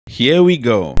Here we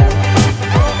go.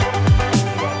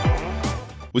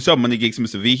 What's up, Money Geeks?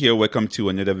 Mr. V here. Welcome to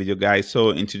another video, guys.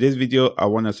 So in today's video, I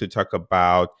want us to talk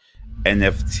about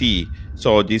NFT.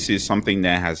 So this is something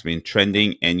that has been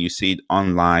trending and you see it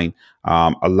online.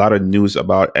 A lot of news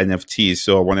about NFTs.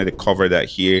 So I wanted to cover that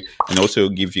here and also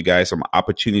give you guys some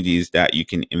opportunities that you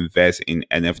can invest in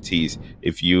NFTs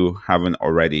if you haven't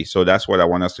already. So that's what I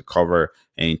want us to cover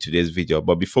in today's video.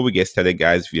 But before we get started,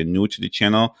 guys, if you're new to the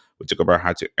channel, we talk about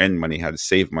how to earn money, how to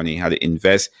save money, how to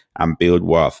invest and build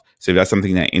wealth. So if that's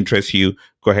something that interests you,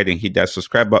 go ahead and hit that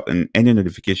subscribe button and the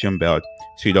notification bell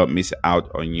so you don't miss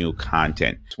out on new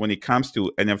content. When it comes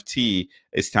to NFT,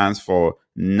 it stands for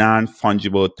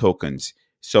non-fungible tokens.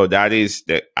 So that is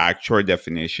the actual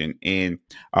definition. And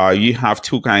you have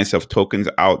two kinds of tokens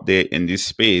out there in this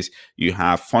space. You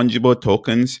have fungible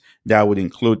tokens that would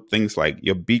include things like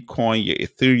your Bitcoin, your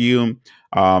Ethereum,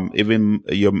 even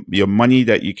your money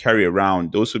that you carry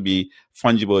around. Those would be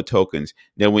fungible tokens.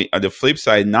 Then on the flip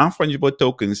side, non-fungible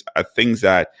tokens are things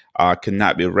that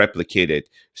cannot be replicated.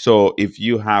 So if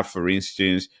you have, for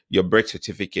instance, your birth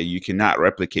certificate, you cannot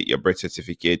replicate your birth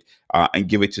certificate and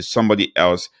give it to somebody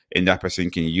else, and that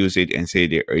person can use it and say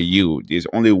they are you. There's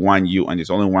only one you, and there's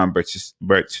only one birth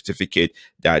certificate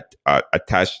that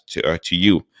attached to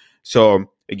you.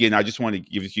 So again, I just want to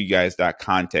give you guys that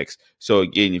context. So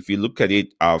again, if you look at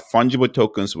it, fungible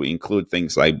tokens will include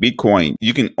things like Bitcoin.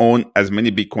 You can own as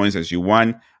many Bitcoins as you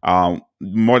want.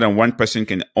 More than one person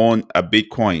can own a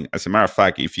Bitcoin. As a matter of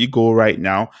fact, if you go right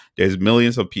now, there's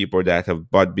millions of people that have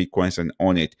bought Bitcoins and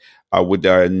own it. With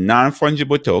a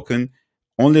non-fungible token,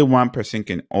 only one person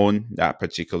can own that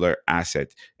particular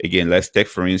asset. Again, let's take,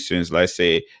 for instance, let's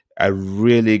say a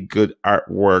really good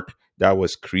artwork that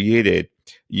was created.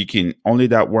 You can only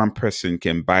that one person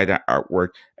can buy that artwork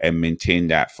and maintain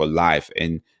that for life,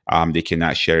 and they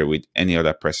cannot share it with any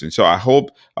other person. So I hope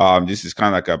this is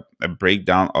kind of like a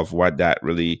breakdown of what that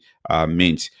really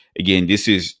means. Again, this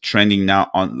is trending now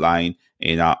online,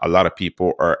 and a lot of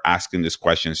people are asking this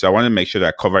question. So I want to make sure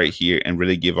that I cover it here and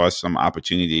really give us some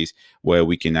opportunities where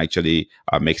we can actually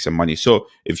make some money. So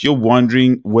if you're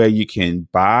wondering where you can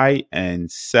buy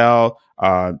and sell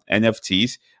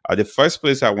NFTs, the first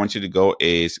place I want you to go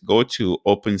is go to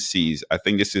OpenSeas. I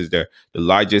think this is the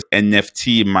largest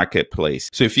NFT marketplace.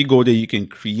 So if you go there, you can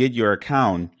create your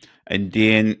account and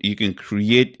then you can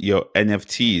create your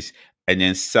NFTs and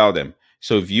then sell them.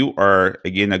 So if you are,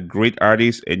 again, a great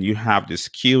artist and you have the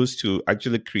skills to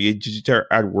actually create digital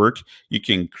artwork, you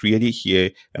can create it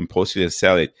here and post it and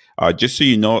sell it. Just so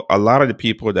you know, a lot of the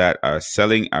people that are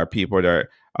selling are people that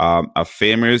are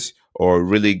famous or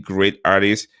really great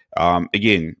artists.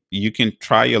 Again, you can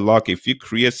try your luck. If you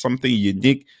create something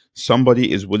unique,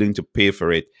 somebody is willing to pay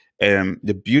for it. And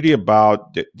the beauty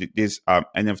about these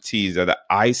NFTs that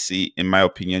I see, in my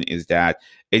opinion, is that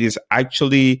it is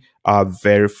actually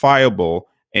verifiable,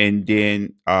 and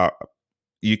then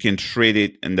you can trade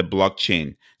it in the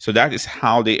blockchain. So that is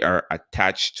how they are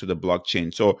attached to the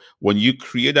blockchain. So when you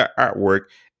create an artwork,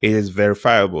 it is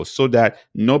verifiable so that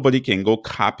nobody can go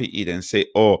copy it and say,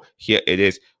 oh, here it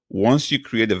is. Once you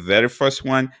create the very first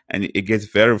one and it gets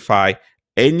verified,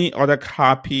 any other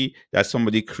copy that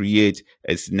somebody creates,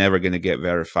 it's never going to get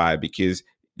verified because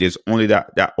there's only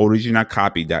that original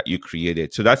copy that you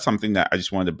created. So that's something that I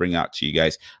just wanted to bring out to you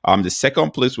guys. The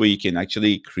second place where you can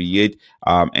actually create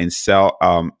and sell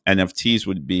NFTs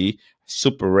would be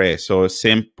Super Rare. So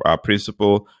same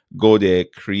principle, go there,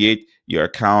 create your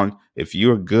account. If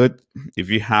you're good, if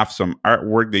you have some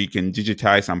artwork that you can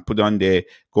digitize and put on there,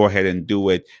 go ahead and do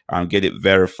it, get it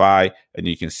verified, and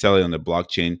you can sell it on the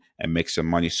blockchain and make some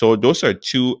money. So those are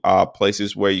two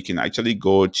places where you can actually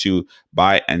go to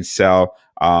buy and sell,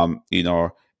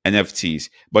 NFTs.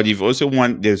 But if you also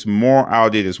want, there's more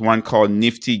out there. There's one called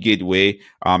Nifty Gateway,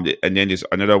 and then there's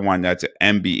another one that's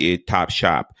an NBA Top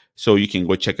Shop. So you can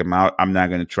go check them out. I'm not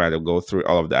going to try to go through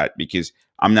all of that because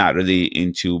I'm not really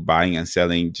into buying and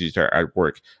selling digital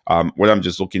artwork. What I'm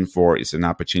just looking for is an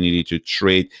opportunity to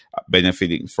trade,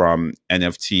 benefiting from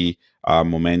NFT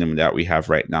momentum that we have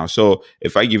right now. So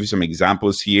if I give you some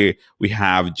examples here, we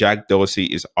have Jack Dorsey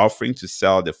is offering to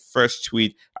sell the first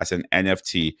tweet as an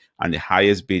NFT, and the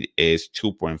highest bid is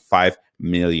 2.5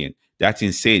 million. That's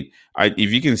insane.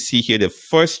 If you can see here, the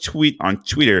first tweet on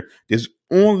Twitter, there's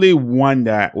only one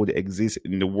that would exist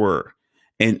in the world,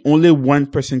 and only one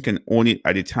person can own it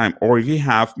at a time. Or if you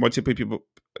have multiple people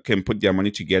can put their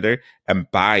money together and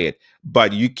buy it,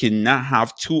 but you cannot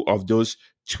have two of those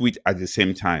tweets at the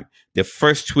same time. The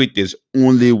first tweet is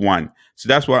only one. So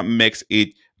that's what makes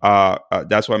it a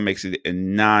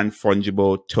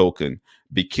non-fungible token,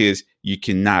 because you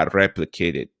cannot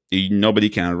replicate it. nobody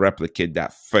can replicate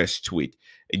that first tweet.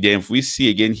 Again, if we see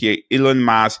again here, Elon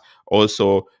Musk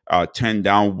also turned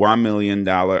down $1 million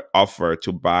offer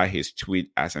to buy his tweet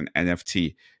as an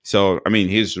NFT. So, I mean,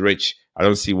 he's rich. I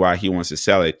don't see why he wants to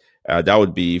sell it. That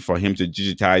would be for him to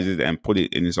digitize it and put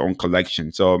it in his own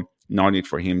collection. So, no need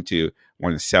for him to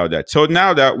want to sell that. So,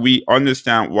 now that we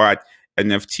understand what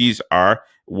NFTs are,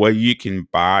 where you can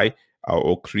buy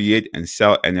or create and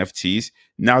sell NFTs,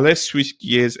 now let's switch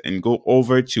gears and go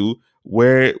over to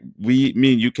where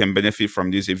you can benefit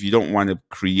from this. If you don't want to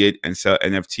create and sell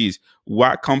NFTs,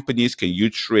 what companies can you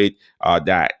trade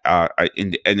that are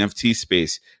in the NFT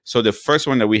space? So the first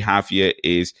one that we have here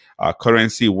is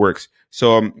Currency-Works.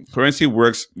 So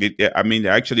Currency-Works, they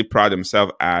actually pride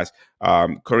themselves as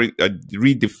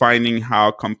redefining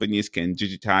how companies can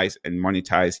digitize and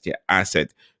monetize their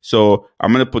asset. So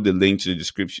I'm going to put the link to the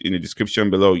description in the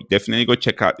description below. Definitely go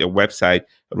check out their website,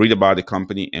 read about the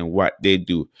company and what they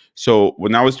do. So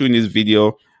when I was doing this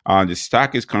video, the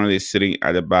stock is currently sitting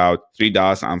at about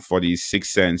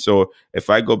 $3.46. So if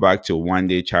I go back to a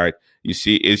one-day chart, you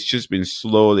see it's just been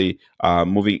slowly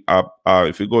moving up.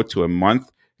 If we go to a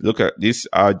month, look at this.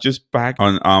 Just back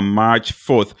on March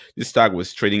 4th, this stock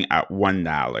was trading at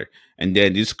 $1, and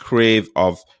then this crave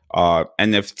of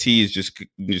NFTs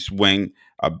just went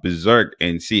berserk,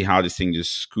 and see how this thing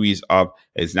just squeezed up.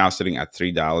 It's now sitting at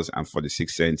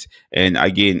 $3.46. And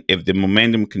again, if the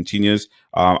momentum continues,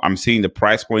 I'm seeing the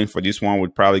price point for this one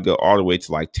would probably go all the way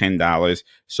to like $10.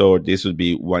 So this would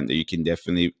be one that you can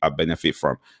definitely benefit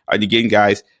from. And again,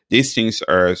 guys, these things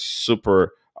are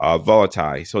super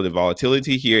volatile. So the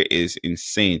volatility here is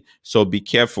insane. So be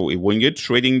careful. When you're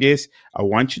trading this, I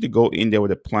want you to go in there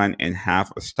with a plan and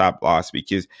have a stop loss,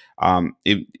 because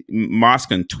if Musk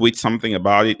can tweet something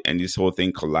about it and this whole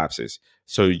thing collapses.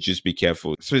 So just be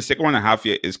careful. So the second one I have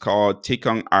here is called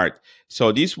Tkat.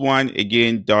 So this one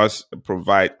again does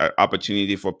provide an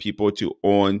opportunity for people to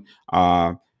own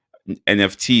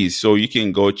NFTs. So you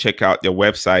can go check out their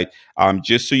website.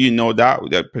 Just so you know,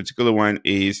 that particular one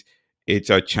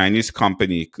it's a Chinese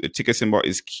company. The ticker symbol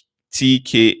is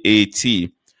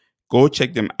TKAT. Go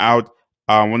check them out.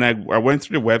 When I went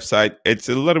through the website, it's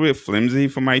a little bit flimsy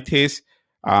for my taste.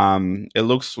 It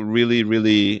looks really,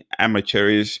 really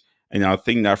amateurish. And I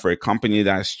think that for a company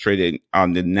that's traded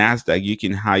on the NASDAQ, you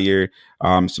can hire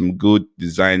some good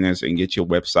designers and get your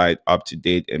website up to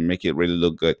date and make it really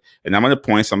look good. And I'm going to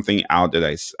point something out that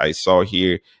I saw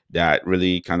here that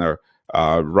really kind of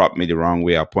rubbed me the wrong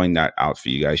way. I'll point that out for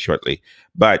you guys shortly.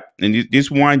 But and this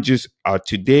one just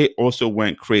today also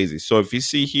went crazy. So if you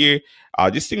see here,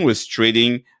 this thing was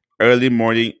trading early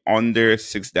morning under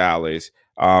 $6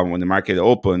 when the market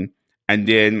opened, and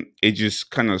then it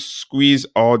just kind of squeezed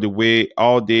all the way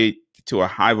all day to a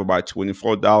high of about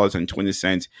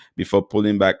 $24.20 before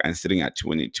pulling back and sitting at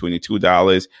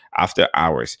 $22 after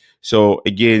hours. So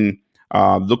again,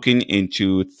 looking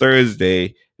into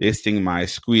Thursday, this thing might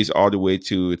squeeze all the way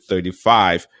to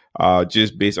 35,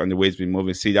 just based on the way it's been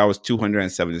moving. See, that was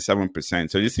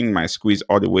 277%. So this thing might squeeze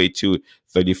all the way to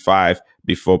 35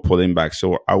 before pulling back.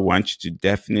 So I want you to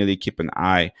definitely keep an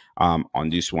eye on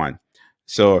this one.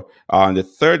 So the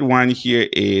third one here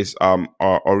is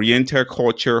Oriental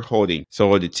Culture Holding.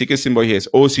 So the ticker symbol here is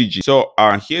OCG. So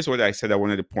here's what I said I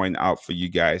wanted to point out for you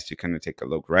guys to kind of take a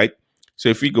look, right? So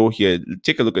if we go here,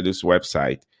 take a look at this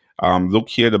website. Look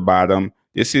here at the bottom.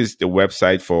 This is the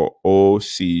website for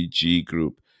OCG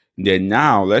Group. Then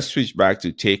now let's switch back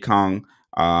to Tkat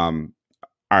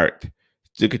Art.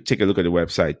 Take a look at the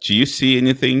website. Do you see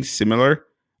anything similar?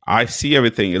 I see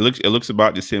everything. It looks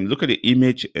about the same. Look at the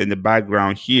image in the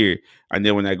background here. And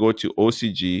then when I go to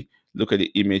OCG, look at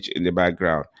the image in the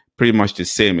background. Pretty much the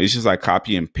same. It's just like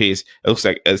copy and paste. It looks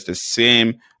like it's the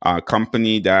same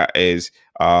company that is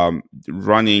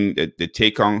running the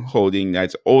Tkat Holding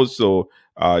that's also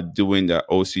doing the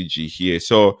OCG here.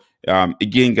 So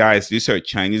again, guys, these are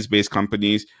Chinese-based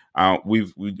companies.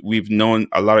 We've known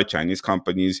a lot of Chinese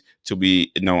companies to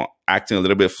be, acting a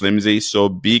little bit flimsy. So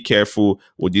be careful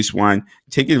with this one.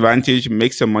 Take advantage,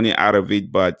 make some money out of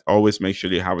it, but always make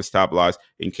sure you have a stop loss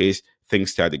in case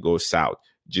things start to go south,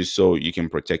 just so you can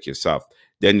protect yourself.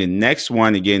 Then the next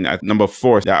one, again, at number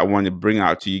 4 that I want to bring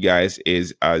out to you guys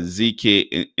is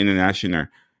Zkin International.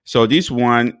 So this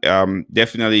one,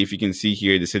 definitely, if you can see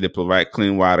here, they say they provide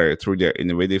clean water through their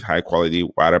innovative high quality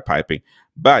water piping.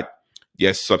 But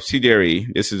their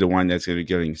subsidiary, this is the one that's going to be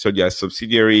getting. So their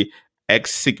subsidiary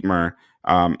X Sigma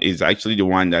is actually the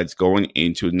one that's going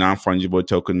into non-fungible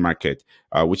token market,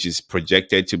 which is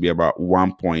projected to be about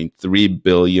 1.3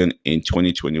 billion in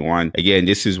 2021. Again,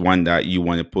 this is one that you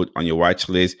want to put on your watch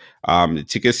list. The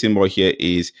ticker symbol here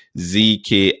is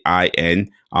ZKIN.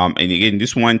 And again,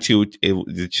 this one too,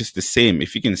 it's just the same.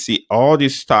 If you can see, all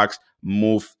these stocks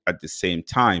move at the same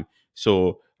time.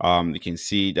 So you can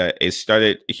see that it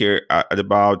started here at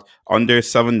about under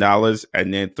 $7,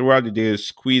 and then throughout the day,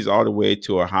 squeezed all the way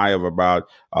to a high of about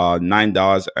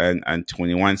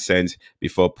 $9.21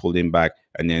 before pulling back,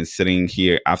 and then sitting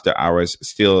here after hours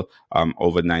still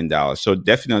over $9. So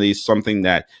definitely something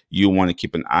that you want to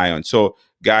keep an eye on. So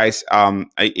guys,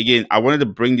 again, I wanted to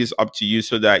bring this up to you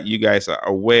so that you guys are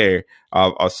aware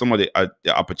of some of the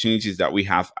opportunities that we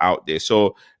have out there.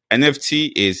 So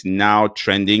NFT is now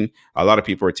trending. A lot of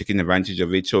people are taking advantage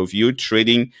of it. So if you're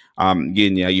trading,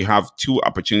 again, you have two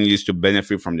opportunities to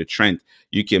benefit from the trend.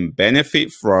 You can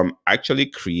benefit from actually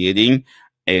creating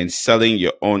and selling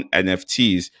your own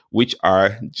NFTs, which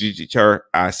are digital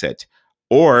assets,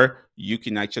 or you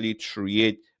can actually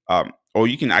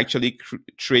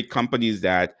trade companies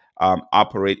that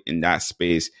operate in that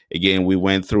space. Again, we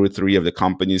went through three of the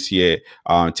companies here.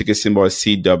 Ticker symbol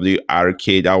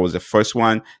CWRK, that was the first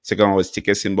one. Second one was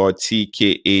ticker symbol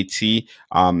TKAT.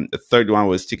 The third one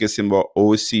was ticker symbol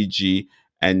OCG.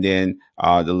 And then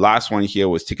the last one here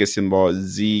was ticker symbol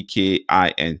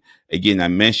ZKIN. Again, I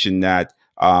mentioned that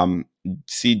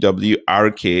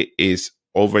CWRK is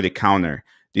over the counter.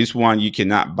 This one, you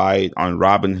cannot buy it on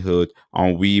Robinhood,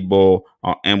 on WeBull,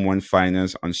 on M1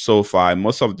 Finance, on SOFI.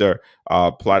 Most of the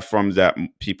platforms that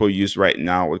people use right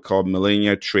now, we call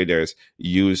millennial traders,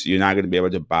 use. You're not going to be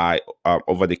able to buy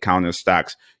over-the-counter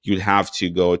stocks. You'd have to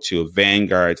go to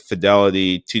Vanguard,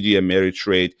 Fidelity, TD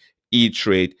Ameritrade,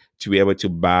 E-Trade to be able to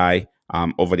buy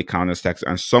over-the-counter stocks.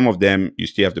 And some of them, you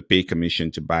still have to pay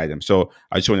commission to buy them. So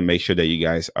I just want to make sure that you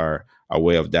guys are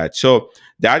aware of that. So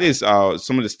that is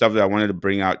some of the stuff that I wanted to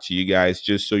bring out to you guys,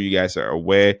 just so you guys are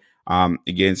aware.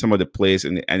 Again, some of the plays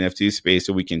in the NFT space,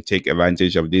 so we can take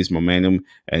advantage of this momentum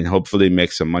and hopefully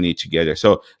make some money together.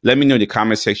 So let me know in the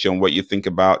comment section what you think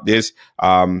about this.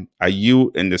 Are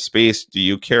you in the space? Do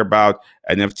you care about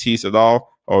NFTs at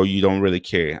all, or you don't really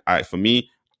care? For me,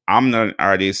 I'm not an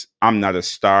artist. I'm not a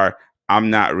star. I'm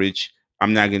not rich.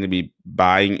 I'm not going to be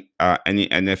buying any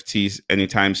NFTs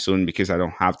anytime soon because I don't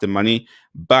have the money.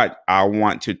 But I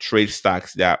want to trade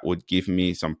stocks that would give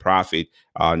me some profit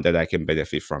that I can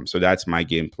benefit from. So that's my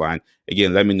game plan.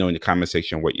 Again, let me know in the comment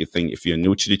section what you think. If you're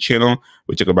new to the channel,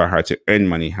 we talk about how to earn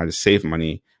money, how to save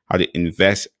money, how to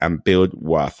invest and build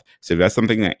wealth. So if that's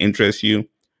something that interests you,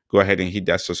 go ahead and hit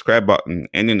that subscribe button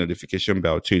and the notification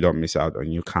bell so you don't miss out on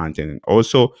new content. And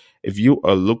also, if you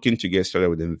are looking to get started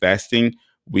with investing,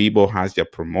 WeBull has their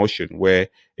promotion where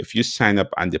if you sign up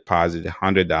and deposit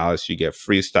 $100, you get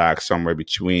free stocks somewhere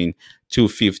between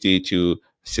 $250 to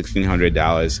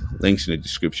 $1,600. Links in the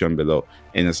description below.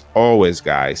 And as always,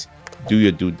 guys, do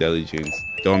your due diligence.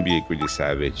 Don't be a greedy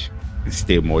savage and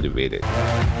stay motivated.